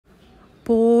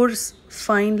Force,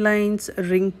 fine lines,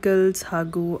 wrinkles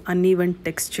ಹಾಗೂ uneven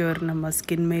texture ನಮ್ಮ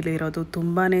skin ಮೇಲೆ ಇರೋದು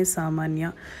ತುಂಬಾ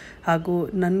ಸಾಮಾನ್ಯ. ಹಾಗೂ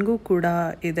ನನಗೂ ಕೂಡ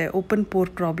ಇದೆ, ಓಪನ್ ಪೋರ್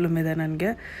ಪ್ರಾಬ್ಲಮ್ ಇದೆ ನನಗೆ.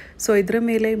 ಸೊ ಇದರ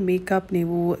ಮೇಲೆ ಮೇಕಪ್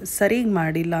ನೀವು ಸರಿಗೆ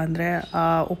ಮಾಡಿಲ್ಲ ಅಂದರೆ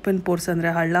ಓಪನ್ ಪೋರ್ಸ್ ಅಂದರೆ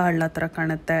ಹಳ್ಳ ಹಳ್ಳ ಥರ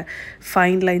ಕಾಣುತ್ತೆ,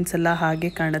 ಫೈನ್ ಲೈನ್ಸ್ ಎಲ್ಲ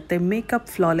ಹಾಗೆ ಕಾಣುತ್ತೆ, ಮೇಕಪ್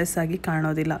ಫ್ಲಾಲೆಸ್ ಆಗಿ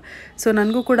ಕಾಣೋದಿಲ್ಲ. ಸೊ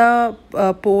ನನಗೂ ಕೂಡ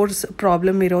ಪೋರ್ಸ್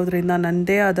ಪ್ರಾಬ್ಲಮ್ ಇರೋದ್ರಿಂದ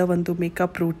ನನ್ನದೇ ಆದ ಒಂದು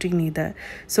ಮೇಕಪ್ ರೂಟೀನ್ ಇದೆ.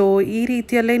 ಸೊ ಈ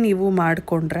ರೀತಿಯಲ್ಲೇ ನೀವು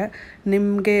ಮಾಡಿಕೊಂಡ್ರೆ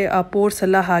ನಿಮಗೆ ಆ ಪೋರ್ಸ್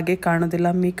ಎಲ್ಲ ಹಾಗೆ ಕಾಣೋದಿಲ್ಲ,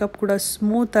 ಮೇಕಪ್ ಕೂಡ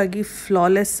ಸ್ಮೂತಾಗಿ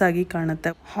ಫ್ಲಾಲೆಸ್ ಆಗಿ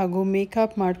ಕಾಣುತ್ತೆ. ಹಾಗೂ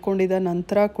ಮೇಕಪ್ ಮಾಡ್ಕೊಂಡಿದ್ದ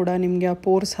ನಂತರ ಕೂಡ ನಿಮಗೆ ಆ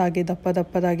ಪೋರ್ಸ್ ಹಾಗೆ ದಪ್ಪ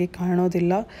ದಪ್ಪದಾಗಿ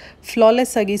ಕಾಣೋದಿಲ್ಲ,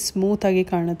 ಫ್ಲಾಲೆಸ್ ಆಗಿ ಸ್ಮೂತಾಗಿ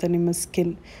ಕಾಣುತ್ತೆ ನಿಮ್ಮ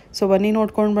ಸ್ಕಿನ್. ಸೊ ಬನ್ನಿ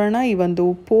ನೋಡ್ಕೊಂಡು ಬರೋಣ ಈ ಒಂದು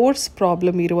ಪೋರ್ಸ್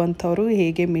ಪ್ರಾಬ್ಲಮ್ ಇರುವಂಥವ್ರು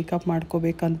ಹೇಗೆ ಮೇಕಪ್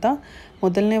ಮಾಡ್ಕೋಬೇಕಂತ.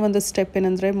 ಮೊದಲನೇ ಒಂದು ಸ್ಟೆಪ್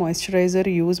ಏನಂದರೆ ಮಾಯ್ಶ್ಚರೈಸರ್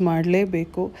ಯೂಸ್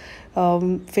ಮಾಡಲೇಬೇಕು.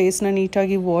 ಫೇಸ್ನ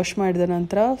ನೀಟಾಗಿ ವಾಶ್ ಮಾಡಿದ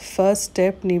ನಂತರ ಫಸ್ಟ್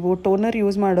ಸ್ಟೆಪ್ ನೀವು ಟೋನರ್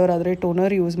ಯೂಸ್ ಮಾಡೋರಾದರೆ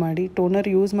ಟೋನರ್ ಯೂಸ್ ಮಾಡಿ. ಟೋನರ್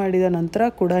ಯೂಸ್ ಮಾಡಿದ ನಂತರ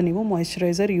ಕೂಡ ನೀವು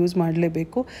ಮಾಯ್ಶ್ಚರೈಸರ್ ಯೂಸ್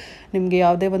ಮಾಡಲೇಬೇಕು. ನಿಮಗೆ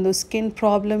ಯಾವುದೇ ಒಂದು ಸ್ಕಿನ್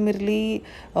ಪ್ರಾಬ್ಲಮ್ ಇರಲಿ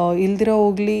ಇಲ್ದಿರೋ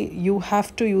ಹೋಗಲಿ, you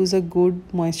have to use a good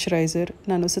moisturiser.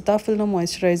 ನಾನು ಸಿತಾಫಿಲ್ನ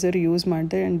ಮಾಯ್ಶ್ಚರೈಸರ್ ಯೂಸ್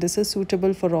ಮಾಡಿದೆ and this is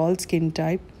suitable for all skin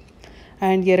type.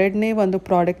 And ಎರಡನೇ ಒಂದು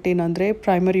ಪ್ರಾಡಕ್ಟ್ ಏನಂದರೆ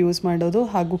ಪ್ರೈಮರ್ ಯೂಸ್ ಮಾಡೋದು.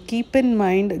 ಹಾಗೂ ಕೀಪ್ ಇನ್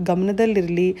ಮೈಂಡ್,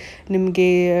 ಗಮನದಲ್ಲಿರಲಿ, ನಿಮಗೆ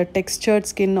ಟೆಕ್ಸ್ಚರ್ಡ್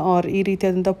ಸ್ಕಿನ್ ಆರ್ ಈ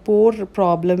ರೀತಿಯಾದಂಥ ಪೋರ್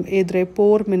ಪ್ರಾಬ್ಲಮ್ ಇದ್ದರೆ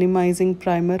four minimising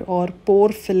primer R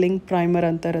four filling primer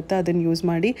ಅಂತ ಇರುತ್ತೆ, ಅದನ್ನು ಯೂಸ್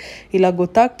ಮಾಡಿ. ಇಲ್ಲ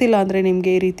ಗೊತ್ತಾಗ್ತಿಲ್ಲ ಅಂದರೆ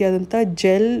ನಿಮಗೆ ಈ ರೀತಿಯಾದಂಥ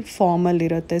ಜೆಲ್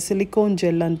ಫಾರ್ಮಲ್ಲಿರುತ್ತೆ, ಸಿಲಿಕೋನ್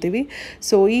ಜೆಲ್ ಅಂತೀವಿ.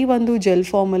 ಸೊ ಈ ಒಂದು ಜೆಲ್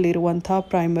ಫಾರ್ಮಲ್ಲಿರುವಂಥ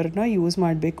ಪ್ರೈಮರ್ನ ಯೂಸ್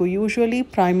ಮಾಡಬೇಕು. ಯೂಶ್ವಲಿ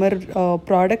ಪ್ರೈಮರ್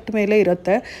ಪ್ರಾಡಕ್ಟ್ ಮೇಲೆ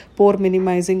ಇರುತ್ತೆ four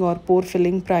minimising R four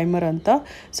filling primer ಅಂತ.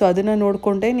 ಸೊ ಅದನ್ನು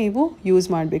ನೋಡಿಕೊಂಡೇ ನೀವು ಯೂಸ್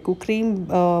ಮಾಡಬೇಕು.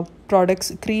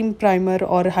 Cream primer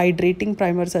R hydrating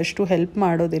primers ಅಷ್ಟು ಹೆಲ್ಪ್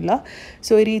ಮಾಡೋದಿಲ್ಲ.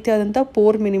 ಸೊ ಈ ರೀತಿಯಾದಂಥ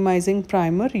ಪೋರ್ ಮಿನಿಮೈಸಿಂಗ್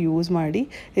ಪ್ರೈಮರ್ ಯೂಸ್ ಮಾಡಿ.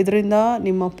 ಇದರಿಂದ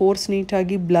ನಿಮ್ಮ ಪೋರ್ಸ್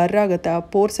ನೀಟಾಗಿ ಬ್ಲರ್ ಆಗುತ್ತೆ, ಆ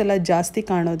ಪೋರ್ಸ್ ಎಲ್ಲ ಜಾಸ್ತಿ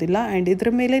ಕಾಣೋದಿಲ್ಲ. ಆ್ಯಂಡ್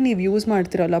ಇದ್ರ ಮೇಲೆ ನೀವು ಯೂಸ್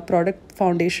ಮಾಡ್ತಿರಲ್ಲ ಪ್ರಾಡಕ್ಟ್,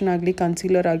 ಫೌಂಡೇಶನ್ ಆಗಲಿ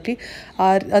ಕನ್ಸೀಲರ್ ಆಗಲಿ,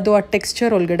 ಅದು ಆ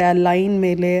ಟೆಕ್ಸ್ಚರ್ ಒಳಗಡೆ, ಆ ಲೈನ್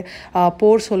ಮೇಲೆ, ಆ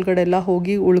ಪೋರ್ಸ್ ಒಳಗಡೆ ಎಲ್ಲ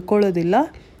ಹೋಗಿ ಉಳ್ಕೊಳ್ಳೋದಿಲ್ಲ.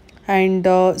 ಆ್ಯಂಡ್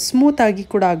ಸ್ಮೂತಾಗಿ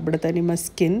ಕೂಡ ಆಗಿಬಿಡುತ್ತೆ ನಿಮ್ಮ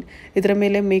ಸ್ಕಿನ್. ಇದರ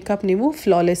ಮೇಲೆ ಮೇಕಪ್ ನೀವು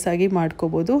ಫ್ಲಾಲೆಸ್ ಆಗಿ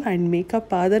ಮಾಡ್ಕೋಬೋದು. ಆ್ಯಂಡ್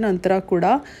ಮೇಕಪ್ ಆದ ನಂತರ ಕೂಡ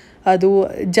ಅದು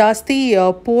ಜಾಸ್ತಿ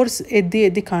ಪೋರ್ಸ್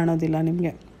ಎದ್ದು ಕಾಣೋದಿಲ್ಲ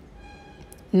ನಿಮಗೆ.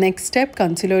 ನೆಕ್ಸ್ಟ್ ಸ್ಟೆಪ್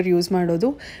ಕನ್ಸಿಲರ್ ಯೂಸ್ ಮಾಡೋದು.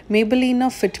 ಮೇಬಲಿನ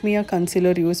ಫಿಟ್ ಮಿಯ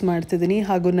ಕನ್ಸಿಲರ್ ಯೂಸ್ ಮಾಡ್ತಿದ್ದೀನಿ.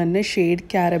 ಹಾಗೂ ನನ್ನ ಶೇಡ್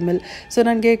ಕ್ಯಾರಮೆಲ್. ಸೊ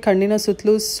ನನಗೆ ಕಣ್ಣಿನ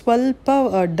ಸುತ್ತಲೂ ಸ್ವಲ್ಪ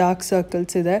ಡಾರ್ಕ್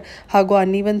ಸರ್ಕಲ್ಸ್ ಇದೆ, ಹಾಗೂ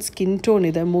ಅನ್ಈವನ್ ಸ್ಕಿನ್ ಟೋನ್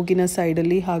ಇದೆ ಮೂಗಿನ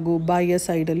ಸೈಡಲ್ಲಿ ಹಾಗೂ ಬಾಯಿಯ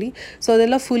ಸೈಡಲ್ಲಿ. ಸೊ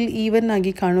ಅದೆಲ್ಲ ಫುಲ್ ಈವನ್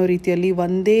ಆಗಿ ಕಾಣೋ ರೀತಿಯಲ್ಲಿ,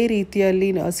 ಒಂದೇ ರೀತಿಯಲ್ಲಿ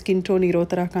ಸ್ಕಿನ್ ಟೋನ್ ಇರೋ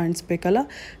ಥರ ಕಾಣಿಸ್ಬೇಕಲ್ಲ.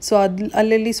 ಸೊ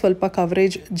ಅಲ್ಲಲ್ಲಿ ಸ್ವಲ್ಪ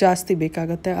ಕವರೇಜ್ ಜಾಸ್ತಿ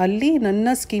ಬೇಕಾಗುತ್ತೆ. ಅಲ್ಲಿ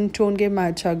ನನ್ನ ಸ್ಕಿನ್ ಟೋನ್ಗೆ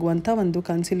ಮ್ಯಾಚ್ ಆಗುವಂಥ ಒಂದು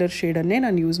ಕನ್ಸಿಲರ್ ಶೇಡನ್ನೇ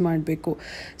ನಾನು ಯೂಸ್ ಮಾಡಬೇಕು.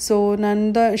 ಸೊ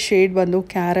ನಂದು ಶೇಡ್ ಬಂದು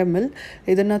ಕ್ಯಾರಮೆಲ್.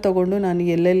 ಇದನ್ನು ತಗೊಂಡು ನಾನು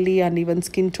ಎಲ್ಲೆಲ್ಲಿ ಅನ್ಈವನ್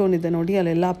ಸ್ಕಿನ್ ಟೋನ್ ಇದೆ ನೋಡಿ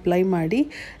ಅಲ್ಲೆಲ್ಲ ಅಪ್ಲೈ ಮಾಡಿ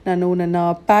ನಾನು ನನ್ನ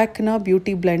ಪ್ಯಾಕ್ನ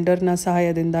ಬ್ಯೂಟಿ ಬ್ಲೆಂಡರ್ನ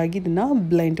ಸಹಾಯದಿಂದಾಗಿ ಇದನ್ನು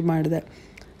ಬ್ಲೆಂಡ್ ಮಾಡಿದೆ.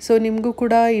 ಸೊ ನಿಮಗೂ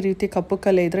ಕೂಡ ಈ ರೀತಿ ಕಪ್ಪು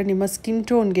ಕಲೆ ಇದ್ದರೆ ನಿಮ್ಮ ಸ್ಕಿನ್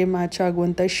ಟೋನ್ಗೆ ಮ್ಯಾಚ್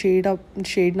ಆಗುವಂಥ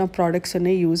ಶೇಡ್ನ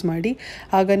ಪ್ರಾಡಕ್ಟ್ಸನ್ನೇ ಯೂಸ್ ಮಾಡಿ.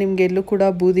 ಆಗ ನಿಮಗೆ ಎಲ್ಲೂ ಕೂಡ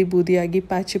ಬೂದಿಯಾಗಿ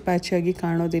ಪ್ಯಾಚಿಯಾಗಿ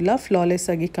ಕಾಣೋದಿಲ್ಲ, ಫ್ಲಾಲೆಸ್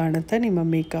ಆಗಿ ಕಾಣುತ್ತೆ ನಿಮ್ಮ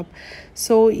ಮೇಕಪ್.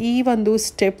 ಸೊ ಈ ಒಂದು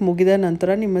ಸ್ಟೆಪ್ ಮುಗಿದ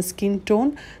ನಂತರ ನಿಮ್ಮ ಸ್ಕಿನ್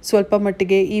ಟೋನ್ ಸ್ವಲ್ಪ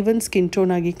ಮಟ್ಟಿಗೆ ಈವನ್ ಸ್ಕಿನ್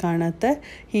ಟೋನ್ ಆಗಿ ಕಾಣುತ್ತೆ.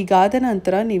 ಹೀಗಾದ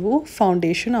ನಂತರ ನೀವು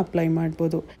ಫೌಂಡೇಶನ್ ಅಪ್ಲೈ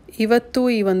ಮಾಡ್ಬೋದು. ಇವತ್ತು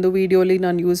ಈ ಒಂದು ವಿಡಿಯೋಲಿ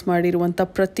ನಾನು ಯೂಸ್ ಮಾಡಿರುವಂಥ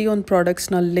ಪ್ರತಿಯೊಂದು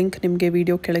ಪ್ರಾಡಕ್ಟ್ಸ್ನ ಲಿಂಕ್ ನಿಮಗೆ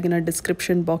ವಿಡಿಯೋ ಕೆಳಗಿನ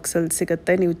ಡಿಸ್ಕ್ರಿಪ್ಷನ್ ಬಾಕ್ಸಲ್ಲಿ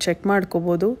ಸಿಗುತ್ತೆ, ನೀವು ಚೆಕ್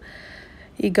ಮಾಡ್ಕೋಬೋದು.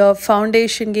 ಈಗ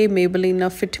ಫೌಂಡೇಶನ್ಗೆ ಮೇಬಲಿನ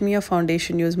ಫಿಟ್ ಮಿಯ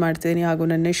ಫೌಂಡೇಶನ್ ಯೂಸ್ ಮಾಡ್ತಿದ್ದೀನಿ. ಹಾಗೂ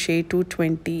ನನ್ನ ಶೇಡ್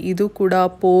 220. ಇದು ಕೂಡ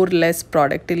ಪೋರ್ಲೆಸ್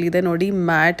ಪ್ರಾಡಕ್ಟ್. ಇಲ್ಲಿದೆ ನೋಡಿ,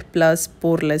 ಮ್ಯಾಟ್ ಪ್ಲಸ್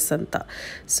ಪೋರ್ಲೆಸ್ ಅಂತ.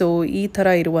 ಸೊ ಈ ಥರ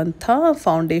ಇರುವಂಥ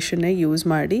ಫೌಂಡೇಶನ್ನೇ ಯೂಸ್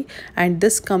ಮಾಡಿ. And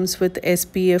this comes with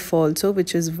SPF also,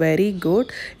 which is very good.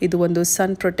 ಇದು ಒಂದು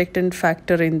ಸನ್ ಪ್ರೊಟೆಕ್ಟೆಂಟ್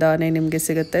ಫ್ಯಾಕ್ಟರಿಂದಾನೇ ನಿಮಗೆ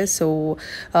ಸಿಗುತ್ತೆ. ಸೊ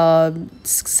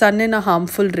ಸನ್ನಿನ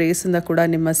ಹಾರ್ಮ್ಫುಲ್ ರೇಸಿಂದ ಕೂಡ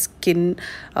ನಿಮ್ಮ ಸ್ಕಿನ್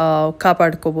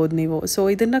ಕಾಪಾಡ್ಕೋಬೋದು ನೀವು. ಸೊ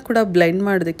ಇದನ್ನು ಕೂಡ ಬ್ಲೆಂಡ್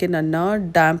ಮಾಡೋದಕ್ಕೆ ನನ್ನ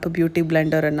ಡ್ಯಾಂಪ್ ಬ್ಯೂಟಿ ಬ್ಲೆಂಡರನ್ನು,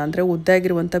 ಅಂದರೆ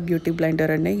ಉದ್ದಾಗಿರುವಂಥ ಬ್ಯೂಟಿ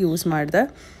ಬ್ಲೆಂಡರನ್ನೇ ಯೂಸ್ ಮಾಡಿದೆ.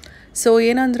 ಸೊ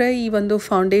ಏನಂದರೆ ಈ ಒಂದು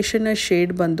ಫೌಂಡೇಶನ್ನ ಶೇಡ್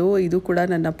ಬಂದು ಇದು ಕೂಡ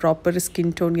ನನ್ನ ಪ್ರಾಪರ್ ಸ್ಕಿನ್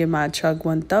ಟೋನ್ಗೆ ಮ್ಯಾಚ್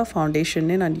ಆಗುವಂಥ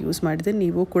ಫೌಂಡೇಶನ್ನೇ ನಾನು ಯೂಸ್ ಮಾಡಿದೆ.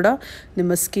 ನೀವು ಕೂಡ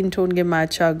ನಿಮ್ಮ ಸ್ಕಿನ್ ಟೋನ್ಗೆ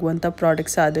ಮ್ಯಾಚ್ ಆಗುವಂಥ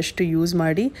ಪ್ರಾಡಕ್ಟ್ಸ್ ಆದಷ್ಟು ಯೂಸ್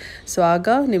ಮಾಡಿ. ಸೊ ಆಗ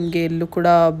ನಿಮಗೆ ಎಲ್ಲೂ ಕೂಡ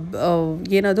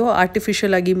ಏನದು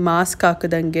ಆರ್ಟಿಫಿಷಿಯಲ್ ಆಗಿ ಮಾಸ್ಕ್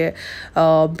ಹಾಕದಂಗೆ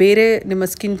ಬೇರೆ ನಿಮ್ಮ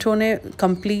ಸ್ಕಿನ್ ಟೋನೇ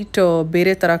ಕಂಪ್ಲೀಟ್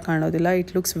ಬೇರೆ ಥರ ಕಾಣೋದಿಲ್ಲ.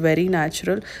 It looks very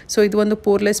natural. So ಇದು ಒಂದು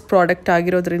ಪೋರ್ಲೆಸ್ ಪ್ರಾಡಕ್ಟ್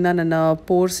ಆಗಿರೋದ್ರಿಂದ ನನ್ನ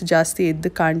ಪೋರ್ಸ್ ಜಾಸ್ತಿ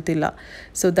ಎದ್ದು ಕಾಣ್ತಿಲ್ಲ.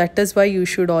 So that is why you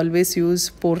should always use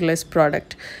ಪೋರ್ಲೆಸ್ this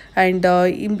product. And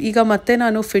ಈಗ ಮತ್ತೆ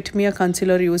ನಾನು ಫಿಟ್ ಮಿಯ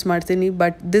ಕನ್ಸಿಲರ್ ಯೂಸ್ ಮಾಡ್ತೀನಿ,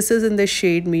 but this is in the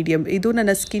shade medium. ಇದು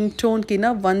ನನ್ನ ಸ್ಕಿನ್ ಟೋನ್ಗಿನ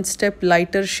ಒಂದು ಸ್ಟೆಪ್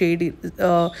ಲೈಟರ್ ಶೇಡ್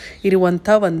ಇರುವಂಥ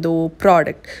ಒಂದು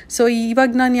ಪ್ರಾಡಕ್ಟ್. ಸೊ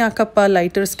ಇವಾಗ ನಾನು ಯಾಕಪ್ಪ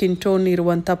ಲೈಟರ್ ಸ್ಕಿನ್ ಟೋನ್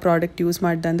ಇರುವಂಥ ಪ್ರಾಡಕ್ಟ್ ಯೂಸ್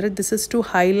ಮಾಡಿದೆ ಅಂದರೆ, this is to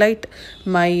highlight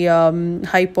my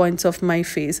high points of my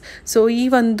face. So ಈ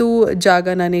ಒಂದು ಜಾಗ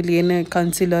ನಾನಿಲ್ಲಿ ಏನು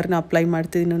ಕನ್ಸಿಲರ್ನ ಅಪ್ಲೈ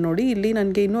ಮಾಡ್ತಿದ್ದೀನಿ ನೋಡಿ, ಇಲ್ಲಿ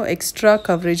ನನಗೆ ಇನ್ನೂ ಎಕ್ಸ್ಟ್ರಾ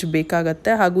ಕವ್ರೇಜ್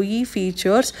ಬೇಕಾಗತ್ತೆ, ಹಾಗೂ ಈ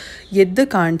ಫೀಚರ್ಸ್ ಎದ್ದು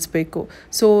ಕಾಣಿಸ್ಬೇಕು.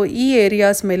 ಸೊ ಈ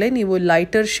ಏರಿಯಾಸ್ ಮೇಲೆ ನೀವು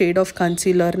ಲೈಟರ್ ಶೇಡ್ ಆಫ್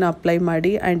ಕನ್ಸೀಲರ್ನ ಅಪ್ಲೈ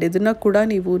ಮಾಡಿ. ಆ್ಯಂಡ್ ಇದನ್ನು ಕೂಡ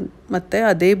ನೀವು ಮತ್ತು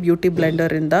ಅದೇ ಬ್ಯೂಟಿ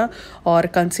ಬ್ಲೆಂಡರಿಂದ ಆರ್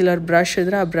ಕನ್ಸೀಲರ್ ಬ್ರಷ್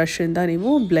ಇದ್ದರೆ ಆ ಬ್ರಷಿಂದ ನೀವು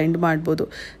ಬ್ಲೆಂಡ್ ಮಾಡ್ಬೋದು.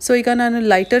 ಸೊ ಈಗ ನಾನು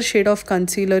lighter shade of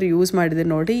concealer use ಮಾಡಿದೆ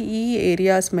ನೋಡಿ, ಈ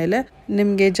ಏರಿಯಾಸ್ ಮೇಲೆ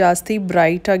ನಿಮಗೆ ಜಾಸ್ತಿ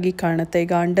ಬ್ರೈಟಾಗಿ ಕಾಣುತ್ತೆ.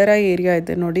 ಈಗ ಅಂಡರ್ ಐ ಏರಿಯಾ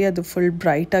ಇದೆ ನೋಡಿ, ಅದು ಫುಲ್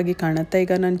ಬ್ರೈಟಾಗಿ ಕಾಣುತ್ತೆ.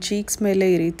 ಈಗ ನಾನು ಚೀಕ್ಸ್ ಮೇಲೆ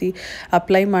ಈ ರೀತಿ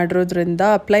ಅಪ್ಲೈ ಮಾಡಿರೋದ್ರಿಂದ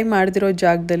ಅಪ್ಲೈ ಮಾಡದಿರೋ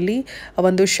ಜಾಗದಲ್ಲಿ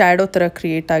ಒಂದು ಶ್ಯಾಡೋ ಥರ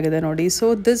ಕ್ರಿಯೇಟ್ ಆಗಿದೆ ನೋಡಿ. So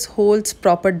this holds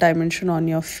proper dimension on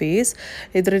your face.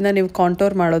 ಇದರಿಂದ ನೀವು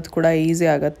ಕಾಂಟೋರ್ ಮಾಡೋದು ಕೂಡ ಈಸಿ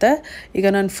ಆಗುತ್ತೆ. ಈಗ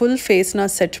ನಾನು ಫುಲ್ ಫೇಸ್ನ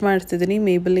ಸೆಟ್ ಮಾಡ್ತಿದ್ದೀನಿ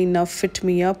ಮೇಬಲಿನ್ ಫಿಟ್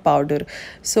ಮಿಯ ಪೌಡರ್.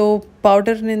 ಸೊ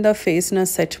ಪೌಡರ್ನಿಂದ ಫೇಸ್ನ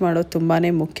ಸೆಟ್ ಮಾಡೋದು ತುಂಬಾ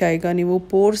ಮುಖ್ಯ. ಈಗ ನೀವು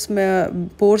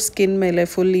ಪೋರ್ ಸ್ಕಿನ್ ಮೇಲೆ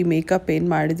ಫುಲ್ ಈ ಮೇಕಪ್ ಏನು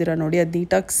ಮಾಡಿದ್ದೀರಾ ನೋಡಿ, ಅದು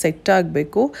ನೀಟಾಗಿ ಸೆಟ್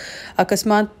ಆಗಬೇಕು.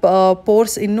 ಅಕಸ್ಮಾತ್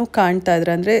ಪೋರ್ಸ್ ಇನ್ನೂ ಕಾಣ್ತಾ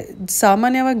ಇದ್ರೆ, ಅಂದರೆ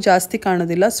ಸಾಮಾನ್ಯವಾಗಿ ಜಾಸ್ತಿ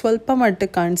ಕಾಣೋದಿಲ್ಲ, ಸ್ವಲ್ಪ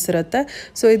ಮಟ್ಟಿಗೆ ಕಾಣಿಸಿರುತ್ತೆ.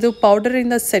 ಸೊ ಇದು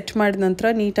ಪೌಡರಿಂದ ಸೆಟ್ ಮಾಡಿದ ನಂತರ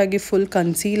ನೀಟಾಗಿ ಫುಲ್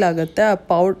ಕನ್ಸೀಲ್ ಆಗುತ್ತೆ.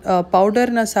 ಆ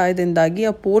ಪೌಡರ್ನ ಸಹಾಯದಿಂದಾಗಿ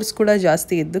ಆ ಪೋರ್ಸ್ ಕೂಡ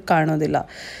ಜಾಸ್ತಿ ಎದ್ದು ಕಾಣೋದಿಲ್ಲ.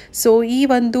 ಸೊ ಈ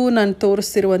ಒಂದು ನಾನು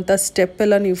ತೋರಿಸ್ತಿರುವಂಥ ಸ್ಟೆಪ್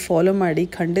ಎಲ್ಲ ನೀವು ಫಾಲೋ ಮಾಡಿ,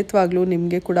 ಖಂಡಿತವಾಗ್ಲೂ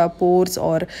ನಿಮಗೆ ಕೂಡ ಪೋರ್ಸ್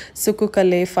ಆರ್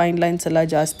ಸುಕ್ಕುಕಲೆ ಫೈನ್ ಲೈನ್ಸ್ ಎಲ್ಲ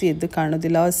ಜಾಸ್ತಿ ಎದ್ದು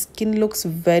ಕಾಣೋದಿಲ್ಲ. Skin looks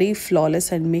very flawless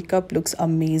and makeup looks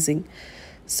amazing.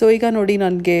 So ಈಗ ನೋಡಿ,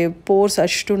 ನನಗೆ ಪೋರ್ಸ್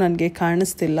ಅಷ್ಟು ನನಗೆ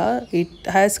ಕಾಣಿಸ್ತಿಲ್ಲ. It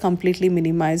has completely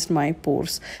minimised my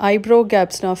force. Eyebrow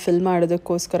ಗ್ಯಾಪ್ಸ್ನ fill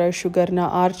ಮಾಡೋದಕ್ಕೋಸ್ಕರ ಶುಗರ್ನ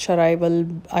arch arrival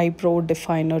eyebrow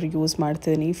definer use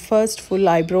ಮಾಡ್ತಿದ್ದೀನಿ. ಫಸ್ಟ್ ಫುಲ್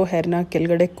ಐಬ್ರೋ ಹೇರ್ನ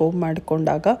ಕೆಳಗಡೆ ಕೋಮ್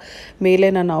ಮಾಡಿಕೊಂಡಾಗ ಮೇಲೆ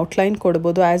ನಾನು ಔಟ್ಲೈನ್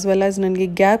ಕೊಡ್ಬೋದು, ಆ್ಯಸ್ ವೆಲ್ ಆ್ಯಸ್ ನನಗೆ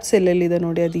ಗ್ಯಾಪ್ಸ್ ಎಲ್ಲೆಲ್ಲಿದೆ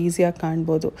ನೋಡಿ ಅದು ಈಸಿಯಾಗಿ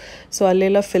ಕಾಣ್ಬೋದು. ಸೊ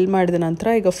ಅಲ್ಲೆಲ್ಲ ಫಿಲ್ ಮಾಡಿದ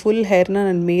ನಂತರ ಈಗ ಫುಲ್ ಹೇರ್ನ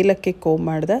ನಾನು ಮೇಲಕ್ಕೆ ಕೋಮ್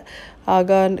ಮಾಡಿದೆ.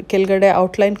 ಆಗ ಕೆಳಗಡೆ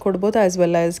ಔಟ್ಲೈನ್ ಕೊಡ್ಬೋದು, ಆ್ಯಸ್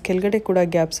ವೆಲ್ ಆ್ಯಸ್ ಕೆಳಗಡೆ ಕೂಡ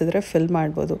ಗ್ಯಾಪ್ಸ್ ಇದ್ದರೆ ಫಿಲ್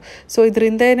ಮಾಡ್ಬೋದು. ಸೊ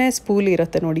ಇದರಿಂದೇ ಸ್ಪೂಲ್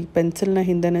ಇರುತ್ತೆ ನೋಡಿ, ಪೆನ್ಸಿಲ್ನ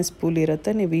ಹಿಂದೆನೇ ಸ್ಪೂಲ್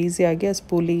ಇರುತ್ತೆ. ನೀವು ಈಸಿಯಾಗಿ ಆ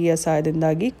ಸ್ಪೂಲಿಯ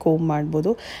ಸಹಾಯದಿಂದಾಗಿ ಕೋಮ್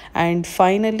ಮಾಡ್ಬೋದು. ಆ್ಯಂಡ್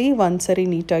ಫೈನಲಿ ಒಂದ್ಸರಿ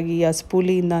ನೀಟಾಗಿ ಆ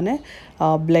ಸ್ಪೂಲಿಯಿಂದಾನೇ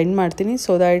ಬ್ಲೆಂಡ್ ಮಾಡ್ತೀನಿ.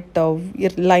 ಸೊ ದ್ಯಾಟ್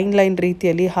ಲೈನ್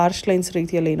ರೀತಿಯಲ್ಲಿ, ಹಾರ್ಶ್ ಲೈನ್ಸ್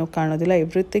ರೀತಿಯಲ್ಲಿ ಏನೂ ಕಾಣೋದಿಲ್ಲ.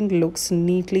 Everything looks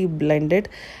neatly blended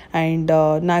and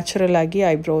natural ಆಗಿ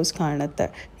ಐಬ್ರೋಸ್ ಕಾಣುತ್ತೆ.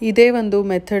 ಇದೇ ಒಂದು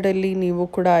ಮೆಥಡಲ್ಲಿ ನೀವು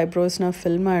ಕೂಡ ಐಬ್ರೋಸ್ನ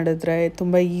ಫಿಲ್ ಮಾಡಿದ್ರೆ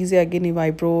ತುಂಬ ಈಸಿಯಾಗಿ ನೀವು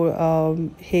ಐಬ್ರೋ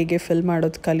ಹೇಗೆ ಫಿಲ್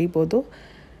ಮಾಡೋದು ಕಲಿಬೋದು.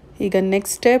 ಈಗ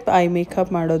ನೆಕ್ಸ್ಟ್ ಸ್ಟೆಪ್ ಐ ಮೇಕಪ್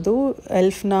ಮಾಡೋದು.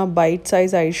 ಎಲ್ಫ್ನ bite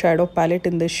size I shadow palette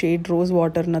in the shade rose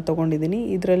ವಾಟರ್ನ ತೊಗೊಂಡಿದ್ದೀನಿ.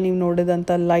 ಇದರಲ್ಲಿ ನೀವು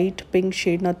ನೋಡಿದಂಥ ಲೈಟ್ ಪಿಂಕ್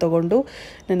ಶೇಡ್ನ ತೊಗೊಂಡು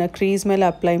ನನ್ನ ಕ್ರೀಸ್ ಮೇಲೆ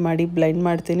ಅಪ್ಲೈ ಮಾಡಿ ಬ್ಲೆಂಡ್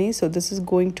ಮಾಡ್ತೀನಿ. So this is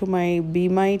going to be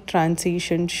my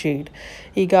transition shade.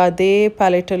 ಈಗ ಅದೇ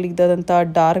ಪ್ಯಾಲೆಟಲ್ಲಿ ಇದ್ದಂಥ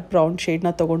ಡಾರ್ಕ್ ಬ್ರೌನ್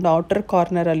ಶೇಡ್ನ ತೊಗೊಂಡು ಔಟರ್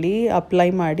ಕಾರ್ನರಲ್ಲಿ ಅಪ್ಲೈ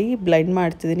ಮಾಡಿ ಬ್ಲೆಂಡ್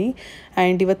ಮಾಡ್ತಿದ್ದೀನಿ.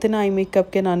 ಆ್ಯಂಡ್ ಇವತ್ತಿನ ಐ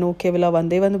ಮೇಕಪ್ಗೆ ನಾನು ಕೇವಲ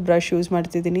ಒಂದೇ ಒಂದು ಬ್ರಷ್ ಯೂಸ್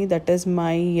ಮಾಡ್ತಿದ್ದೀನಿ. That is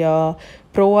my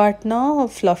pro ಆರ್ಟ್ನ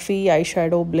fluffy I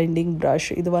shadow blending brush.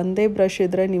 ಇದು ಒಂದೇ ಬ್ರಷ್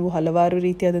ಇದ್ದರೆ ನೀವು ಹಲವಾರು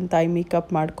ರೀತಿಯಾದಂಥ ಐ ಮೇಕಪ್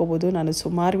ಮಾಡ್ಕೋಬೋದು. ನಾನು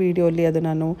ಸುಮಾರು ವೀಡಿಯೋಲಿ ಅದು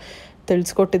ನಾನು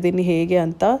ತಿಳಿಸ್ಕೊಟ್ಟಿದ್ದೀನಿ ಹೇಗೆ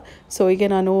ಅಂತ. ಸೊ ಈಗ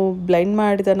ನಾನು ಬ್ಲೆಂಡ್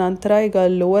ಮಾಡಿದ ನಂತರ ಈಗ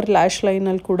ಲೋವರ್ ಲ್ಯಾಶ್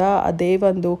ಲೈನಲ್ಲಿ ಕೂಡ ಅದೇ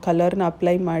ಒಂದು ಕಲರ್ನ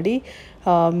ಅಪ್ಲೈ ಮಾಡಿ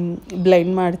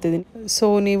ಬ್ಲೆಂಡ್ ಮಾಡ್ತಿದ್ದೀನಿ. ಸೊ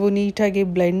ನೀವು ನೀಟಾಗಿ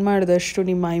ಬ್ಲೆಂಡ್ ಮಾಡಿದಷ್ಟು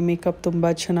ನಿಮ್ಮ ಐ ಮೇಕಪ್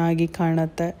ತುಂಬ ಚೆನ್ನಾಗಿ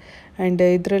ಕಾಣುತ್ತೆ. ಆ್ಯಂಡ್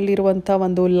ಇದರಲ್ಲಿರುವಂಥ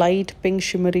ಒಂದು ಲೈಟ್ ಪಿಂಕ್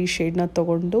ಶಿಮರಿ ಶೇಡ್ನ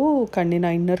ತೊಗೊಂಡು ಕಣ್ಣಿನ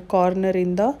ಇನ್ನರ್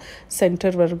ಕಾರ್ನರಿಂದ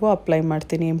ಸೆಂಟರ್ವರೆಗೂ ಅಪ್ಲೈ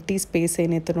ಮಾಡ್ತೀನಿ. ಎಂಟಿ ಸ್ಪೇಸ್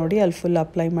ಏನಿತ್ತು ನೋಡಿ ಅಲ್ಲಿ ಫುಲ್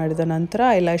ಅಪ್ಲೈ ಮಾಡಿದ ನಂತರ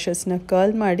ಐಲ್ಯಾಶಸ್ನ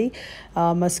ಕರ್ಲ್ ಮಾಡಿ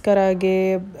ಮಸ್ಕರಾಗೆ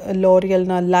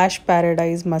ಲೋರಿಯಲ್ನ ಲ್ಯಾಶ್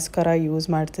ಪ್ಯಾರಡೈಸ್ ಮಸ್ಕರಾ ಯೂಸ್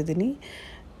ಮಾಡ್ತಿದ್ದೀನಿ.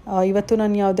 ಇವತ್ತು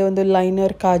ನಾನು ಯಾವುದೇ ಒಂದು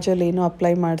ಲೈನರ್ ಕಾಜಲ್ ಏನೂ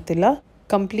ಅಪ್ಲೈ ಮಾಡ್ತಿಲ್ಲ.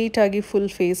 ಕಂಪ್ಲೀಟಾಗಿ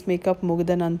ಫುಲ್ ಫೇಸ್ ಮೇಕಪ್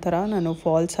ಮುಗಿದ ನಂತರ ನಾನು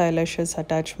ಫಾಲ್ಸ್ ಐಲ್ಯಾಶಸ್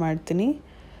ಅಟ್ಯಾಚ್ ಮಾಡ್ತೀನಿ.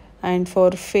 And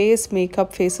for face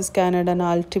makeup phases ಕ್ಯಾನಡಾನ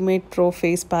ultimate pro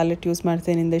face palette use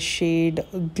ಮಾಡ್ತೀನಿ in the shade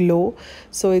glow.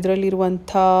 So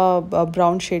ಇದರಲ್ಲಿರುವಂಥ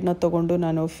brown ಶೇಡ್ನ ತೊಗೊಂಡು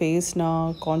ನಾನು ಫೇಸ್ನ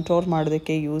ಕಾಂಟೋರ್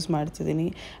ಮಾಡೋದಕ್ಕೆ ಯೂಸ್ ಮಾಡ್ತಿದ್ದೀನಿ.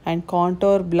 ಆ್ಯಂಡ್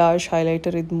ಕಾಂಟೋರ್, ಬ್ಲಷ್,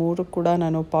 ಹೈಲೈಟರ್ ಇದು ಮೂರು ಕೂಡ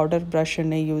ನಾನು ಪೌಡರ್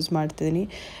ಬ್ರಷನ್ನೇ ಯೂಸ್ ಮಾಡ್ತಿದ್ದೀನಿ.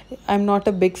 I am not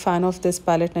a big fan of this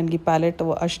palette. ನನಗೆ ಈ ಪ್ಯಾಲೆಟ್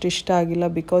ಅಷ್ಟು ಇಷ್ಟ ಆಗಿಲ್ಲ,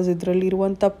 ಬಿಕಾಸ್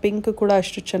ಇದರಲ್ಲಿರುವಂಥ ಪಿಂಕ್ ಕೂಡ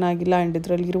ಅಷ್ಟು ಚೆನ್ನಾಗಿಲ್ಲ. ಆ್ಯಂಡ್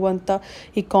ಇದರಲ್ಲಿರುವಂಥ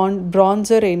ಈ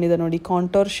ಬ್ರಾನ್ಸರ್ ಏನಿದೆ ನೋಡಿ,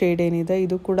 ಕಾಂಟೋರ್ ಶೇಡ್ ಏನಿದೆ,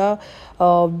 ಇದು ಕೂಡ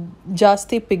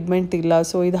ಜಾಸ್ತಿ ಪಿಗ್ಮೆಂಟ್ ಇಲ್ಲ.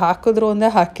 ಸೊ ಇದು ಹಾಕಿದ್ರು ಒಂದೇ,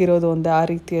 ಹಾಕಿರೋದು ಒಂದೇ, ಆ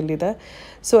ರೀತಿಯಲ್ಲಿದೆ.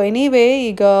 ಸೊ ಎನಿವೇ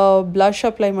ಈಗ ಬ್ಲಷ್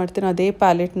ಅಪ್ಲೈ ಮಾಡ್ತೀನಿ ಅದೇ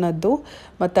ಪ್ಯಾಲೆಟ್ನದ್ದು,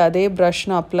 ಮತ್ತು ಅದೇ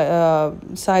ಬ್ರಷ್ನ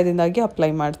ಸಹಾಯದಿಂದಾಗಿ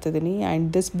ಅಪ್ಲೈ ಮಾಡ್ತಿದ್ದೀನಿ. ಆ್ಯಂಡ್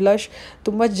ದಿಸ್ ಬ್ಲಷ್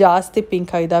ತುಂಬ ಜಾಸ್ತಿ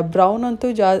ಪಿಂಕ್ ಆಗಿದೆ. ಬ್ರೌನ್ ಅಂತೂ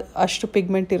ಅಷ್ಟು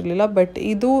ಪಿಗ್ಮೆಂಟ್ ಇರಲಿಲ್ಲ, ಬಟ್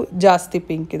ಇದು ಜಾಸ್ತಿ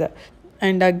ಪಿಂಕ್ ಇದೆ.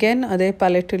 ಆ್ಯಂಡ್ ಅಗೇನ್ ಅದೇ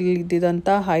ಪ್ಯಾಲೆಟಲ್ಲಿ ಇದ್ದಿದ್ದಂಥ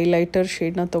ಹೈಲೈಟರ್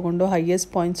ಶೇಡ್ನ ತೊಗೊಂಡು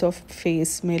ಹೈಯೆಸ್ಟ್ ಪಾಯಿಂಟ್ಸ್ ಆಫ್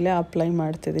ಫೇಸ್ ಮೇಲೆ ಅಪ್ಲೈ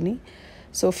ಮಾಡ್ತಿದ್ದೀನಿ.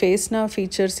 ಸೊ ಫೇಸ್ನ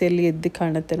ಫೀಚರ್ಸ್ ಎಲ್ಲಿ ಎದ್ದು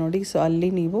ಕಾಣುತ್ತೆ ನೋಡಿ, ಸೊ ಅಲ್ಲಿ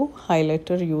ನೀವು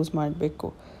ಹೈಲೈಟರ್ ಯೂಸ್ ಮಾಡಬೇಕು.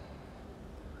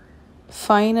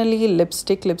 Finally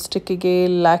ಲಿಪ್ಸ್ಟಿಕ್ಕಿಗೆ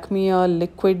ಲ್ಯಾಕ್ಮಿಯ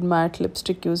liquid mat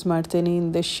lipstick use ಮಾಡ್ತೀನಿ in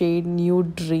the shade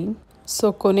nude dream. So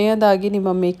ಕೊನೆಯದಾಗಿ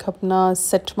ನಿಮ್ಮ ಮೇಕಪ್ನ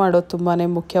ಸೆಟ್ ಮಾಡೋದು ತುಂಬಾ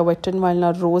ಮುಖ್ಯ. Vet and ವೈಲ್ಡ್ನ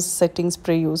rose setting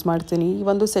spray use ಮಾಡ್ತೀನಿ. ಈ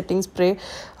ಒಂದು ಸೆಟ್ಟಿಂಗ್ ಸ್ಪ್ರೇ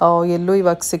ಎಲ್ಲೂ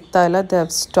ಇವಾಗ ಸಿಗ್ತಾ ಇಲ್ಲ. They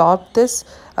have stop this.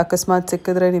 ಅಕಸ್ಮಾತ್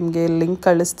ಸಿಕ್ಕಿದ್ರೆ ನಿಮಗೆ ಲಿಂಕ್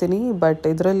ಕಳಿಸ್ತೀನಿ, ಬಟ್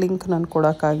ಇದರ ಲಿಂಕ್ ನಾನು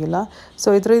ಕೊಡೋಕ್ಕಾಗಿಲ್ಲ. ಸೊ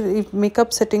ಈ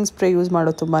ಮೇಕಪ್ ಸೆಟ್ಟಿಂಗ್ ಸ್ಪ್ರೇ ಯೂಸ್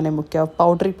ಮಾಡೋದು ತುಂಬಾ ಮುಖ್ಯ.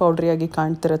 ಪೌಡ್ರಿಯಾಗಿ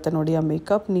ಕಾಣ್ತಿರುತ್ತೆ ನೋಡಿ, ಆ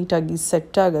ಮೇಕಪ್ ನೀಟಾಗಿ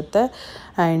ಸೆಟ್ ಆಗುತ್ತೆ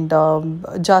ಆ್ಯಂಡ್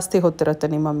ಜಾಸ್ತಿ ಹೊತ್ತಿರುತ್ತೆ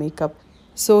ನಿಮ್ಮ ಮೇಕಪ್.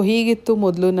 ಸೊ ಹೀಗಿತ್ತು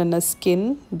ಮೊದಲು ನನ್ನ ಸ್ಕಿನ್.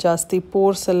 ಜಾಸ್ತಿ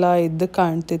ಪೋರ್ಸ್ ಎಲ್ಲ ಎದ್ದು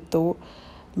ಕಾಣ್ತಿತ್ತು.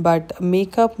 ಬಟ್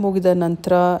ಮೇಕಪ್ ಮುಗಿದ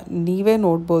ನಂತರ ನೀವೇ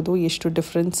ನೋಡ್ಬೋದು ಎಷ್ಟು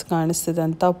ಡಿಫ್ರೆನ್ಸ್ ಕಾಣಿಸ್ತಿದೆ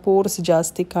ಅಂತ. ಪೋರ್ಸ್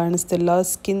ಜಾಸ್ತಿ ಕಾಣಿಸ್ತಿಲ್ಲ,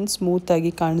 ಸ್ಕಿನ್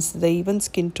ಸ್ಮೂತಾಗಿ ಕಾಣಿಸ್ತಿದೆ, ಈವನ್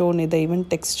ಸ್ಕಿನ್ ಟೋನ್ ಇದೆ, ಈವನ್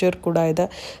ಟೆಕ್ಸ್ಚರ್ ಕೂಡ ಇದೆ.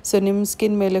 ಸೊ ನಿಮ್ಮ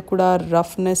ಸ್ಕಿನ್ ಮೇಲೆ ಕೂಡ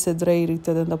ರಫ್ನೆಸ್ ಇದ್ದರೆ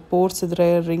ಇರ್ತದೆ ಅಂತ, ಪೋರ್ಸ್ ಇದ್ದರೆ,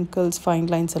 ರಿಂಕಲ್ಸ್, ಫೈನ್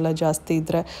ಲೈನ್ಸ್ ಎಲ್ಲ ಜಾಸ್ತಿ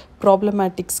ಇದ್ದರೆ,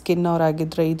 ಪ್ರಾಬ್ಲಮ್ಯಾಟಿಕ್ ಸ್ಕಿನ್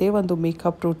ಅವರಾಗಿದ್ದರೆ ಇದೇ ಒಂದು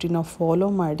ಮೇಕಪ್ ರೂಟೀನ ಫಾಲೋ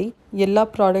ಮಾಡಿ. ಎಲ್ಲ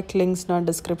ಪ್ರಾಡಕ್ಟ್ ಲಿಂಕ್ಸ್ನ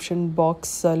ಡಿಸ್ಕ್ರಿಪ್ಷನ್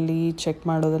ಬಾಕ್ಸಲ್ಲಿ ಚೆಕ್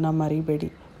ಮಾಡೋದನ್ನು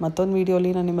ಮರಿಬೇಡಿ. ಮತ್ತೊಂದು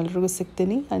ವೀಡಿಯೋಲಿ ನಾನು ನಿಮ್ಮೆಲ್ಲರಿಗೂ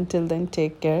ಸಿಗ್ತೀನಿ. ಅಂಟಿಲ್ ದೆನ್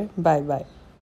ಟೇಕ್ ಕೇರ್, ಬಾಯ್ ಬಾಯ್.